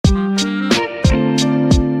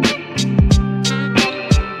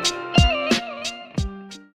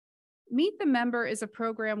the Member is a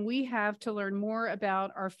program we have to learn more about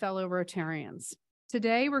our fellow Rotarians.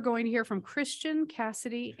 Today, we're going to hear from Christian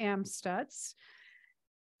Cassidy Amhertz.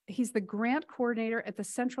 He's the grant coordinator at the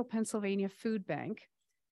Central Pennsylvania Food Bank.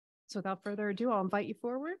 So without further ado, I'll invite you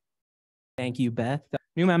forward. Thank you, Beth.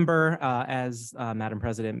 New member, as Madam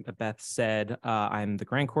President Beth said, I'm the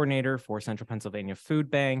grant coordinator for Central Pennsylvania Food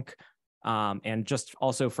Bank. And just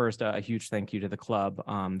also first, a huge thank you to the club.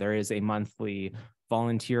 There is a monthly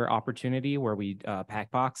volunteer opportunity where we pack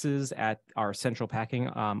boxes at our central packing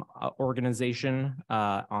organization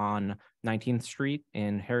on 19th Street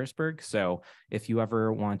in Harrisburg. So if you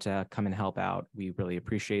ever want to come and help out, we really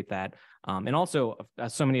appreciate that. And also,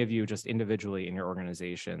 so many of you just individually in your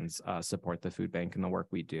organizations support the food bank and the work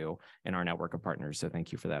we do in our network of partners. So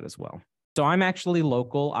thank you for that as well. So I'm actually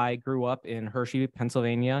local. I grew up in Hershey,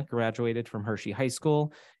 Pennsylvania, graduated from Hershey High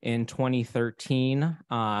School in 2013,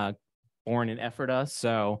 born in Ephrata.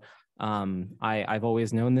 So I've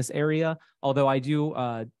always known this area, although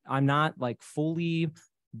I'm not like fully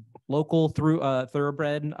local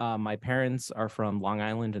thoroughbred. My parents are from Long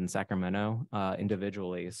Island and Sacramento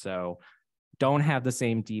individually. So don't have the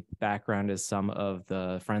same deep background as some of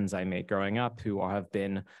the friends I made growing up who have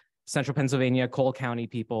been Central Pennsylvania, Cole County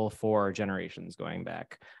people for generations going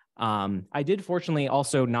back. I did fortunately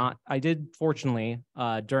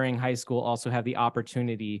during high school also have the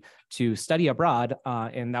opportunity to study abroad.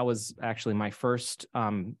 And that was actually my first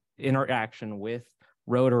interaction with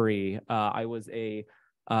Rotary. I was a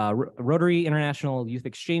Rotary International Youth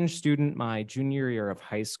Exchange student my junior year of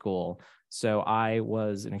high school. So I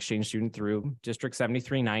was an exchange student through District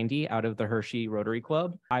 7390 out of the Hershey Rotary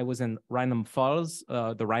Club. I was in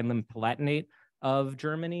Rhineland-Pfalz, the Rhineland-Palatinate of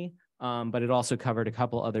Germany, but it also covered a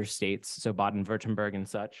couple other states, so Baden-Württemberg and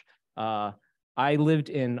such. I lived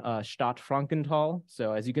in Stadt Frankenthal.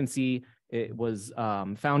 So as you can see, it was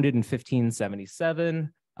founded in 1577,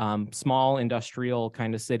 small industrial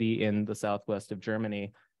kind of city in the southwest of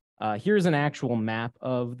Germany. Here's an actual map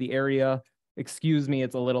of the area. Excuse me,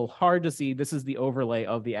 it's a little hard to see. This is the overlay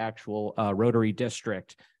of the actual Rotary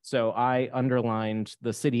district. So I underlined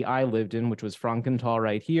the city I lived in, which was Frankenthal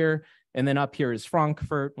right here. And then up here is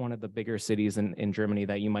Frankfurt, one of the bigger cities in Germany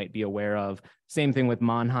that you might be aware of. Same thing with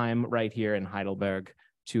Mannheim right here in Heidelberg.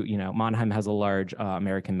 Mannheim has a large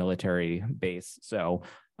American military base. So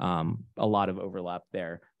a lot of overlap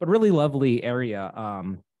there, but really lovely area.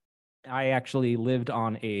 I actually lived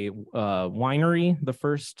on a winery the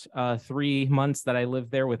first 3 months that I lived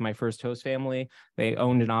there with my first host family. They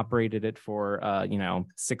owned and operated it for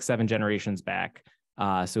 6-7 generations back.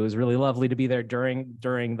 So it was really lovely to be there during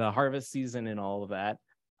the harvest season and all of that.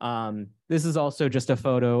 This is also just a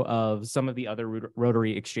photo of some of the other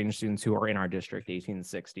Rotary Exchange students who are in our district,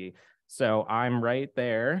 1860. So I'm right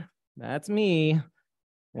there. That's me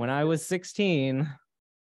when I was 16.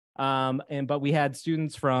 But we had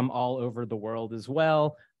students from all over the world as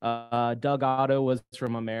well. Doug Otto was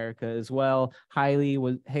from America as well. Haley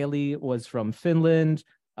was from Finland.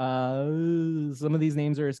 Some of these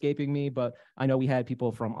names are escaping me, but I know we had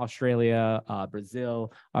people from Australia,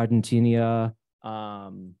 Brazil, Argentina,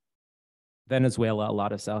 Venezuela, a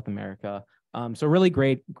lot of South America. So really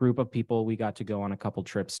great group of people. We got to go on a couple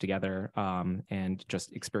trips together and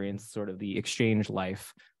just experience sort of the exchange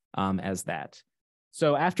life as that.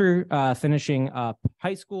 So after finishing up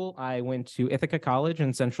high school, I went to Ithaca College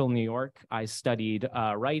in Central New York. I studied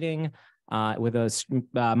writing with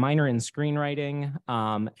a minor in screenwriting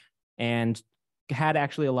and had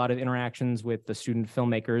actually a lot of interactions with the student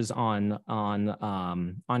filmmakers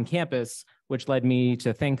on campus, which led me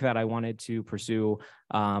to think that I wanted to pursue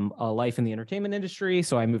a life in the entertainment industry.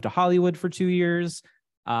 So I moved to Hollywood for 2 years,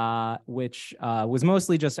 which was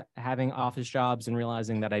mostly just having office jobs and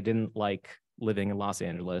realizing that I didn't like living in Los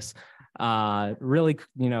Angeles, really,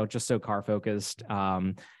 just so car focused.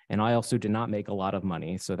 And I also did not make a lot of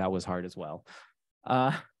money, so that was hard as well.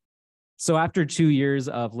 So after 2 years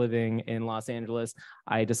of living in Los Angeles,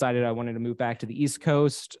 I decided I wanted to move back to the East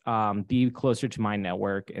Coast, be closer to my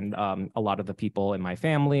network and a lot of the people in my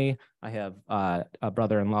family. I have a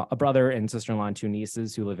brother and sister-in-law and 2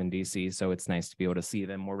 nieces who live in DC, so it's nice to be able to see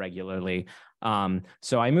them more regularly.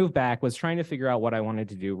 So I moved back, was trying to figure out what I wanted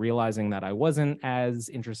to do, realizing that I wasn't as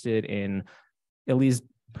interested in at least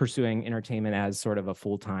pursuing entertainment as sort of a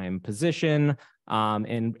full-time position.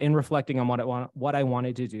 And in reflecting on what I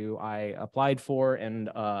wanted to do, I applied for and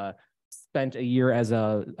spent a year as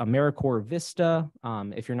a AmeriCorps Vista.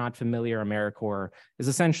 If you're not familiar, AmeriCorps is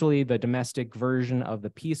essentially the domestic version of the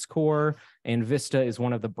Peace Corps, and Vista is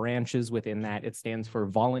one of the branches within that. It stands for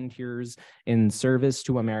Volunteers in Service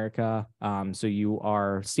to America. So you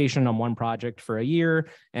are stationed on one project for a year,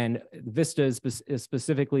 and Vista is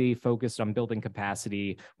specifically focused on building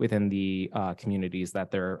capacity within the communities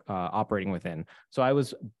that they're operating within. So I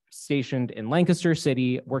was stationed in Lancaster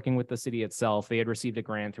City, working with the city itself. They had received a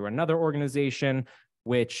grant through another organization,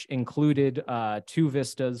 which included 2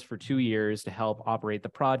 vistas for 2 years to help operate the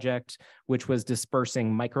project, which was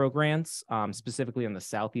dispersing micro grants, specifically in the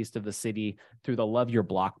southeast of the city through the Love Your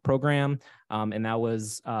Block program. And that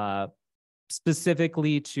was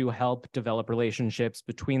specifically to help develop relationships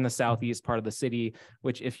between the southeast part of the city,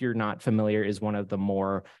 which, if you're not familiar, is one of the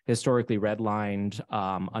more historically redlined,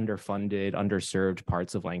 underfunded, underserved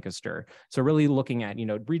parts of Lancaster. So really looking at,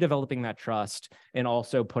 redeveloping that trust and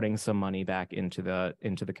also putting some money back into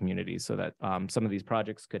the community so that some of these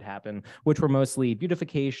projects could happen, which were mostly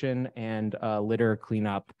beautification and litter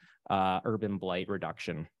cleanup, urban blight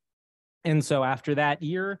reduction. And so after that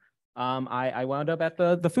year, I wound up at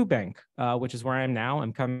the food bank, which is where I am now.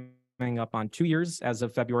 I'm coming up on 2 years as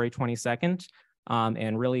of February 22nd.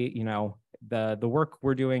 And really, the work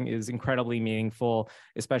we're doing is incredibly meaningful,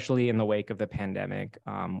 especially in the wake of the pandemic.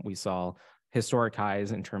 We saw historic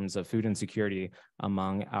highs in terms of food insecurity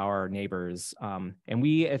among our neighbors. And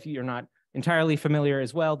we, if you're not entirely familiar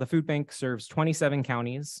as well, the food bank serves 27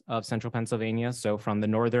 counties of central Pennsylvania. So from the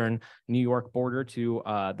northern New York border to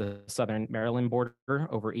the southern Maryland border,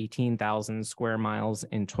 over 18,000 square miles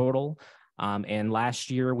in total. And last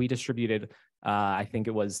year we distributed, I think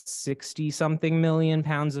it was 60-something million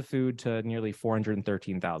pounds of food to nearly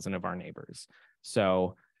 413,000 of our neighbors.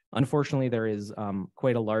 So unfortunately, there is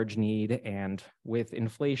quite a large need, and with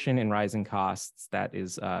inflation and rising costs, that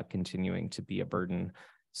is continuing to be a burden.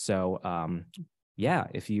 So yeah,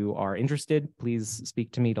 if you are interested, please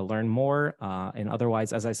speak to me to learn more. And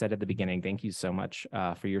otherwise, as I said at the beginning, thank you so much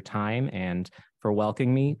for your time and for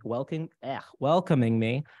welcoming me.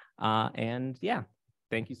 And yeah,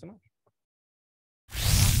 thank you so much.